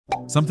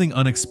Something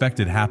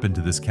unexpected happened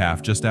to this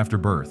calf just after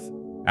birth.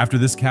 After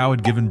this cow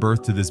had given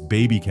birth to this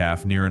baby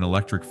calf near an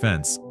electric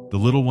fence, the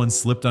little one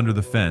slipped under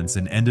the fence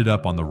and ended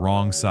up on the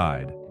wrong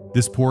side.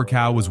 This poor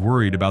cow was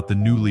worried about the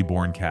newly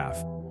born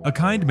calf. A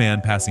kind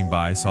man passing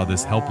by saw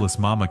this helpless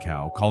mama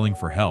cow calling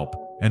for help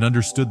and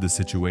understood the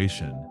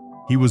situation.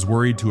 He was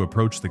worried to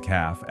approach the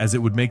calf as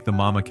it would make the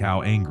mama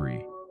cow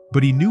angry.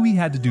 But he knew he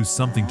had to do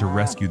something to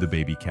rescue the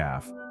baby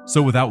calf.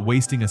 So without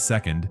wasting a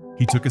second,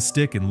 he took a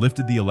stick and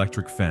lifted the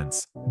electric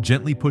fence,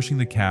 gently pushing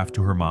the calf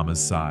to her mama's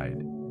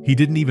side. He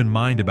didn't even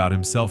mind about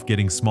himself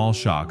getting small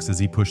shocks as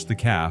he pushed the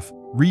calf,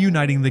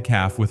 reuniting the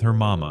calf with her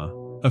mama.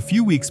 A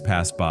few weeks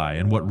passed by,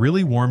 and what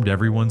really warmed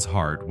everyone's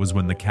heart was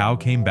when the cow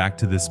came back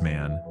to this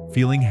man,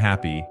 feeling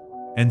happy,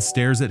 and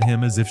stares at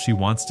him as if she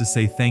wants to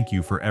say thank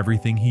you for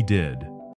everything he did.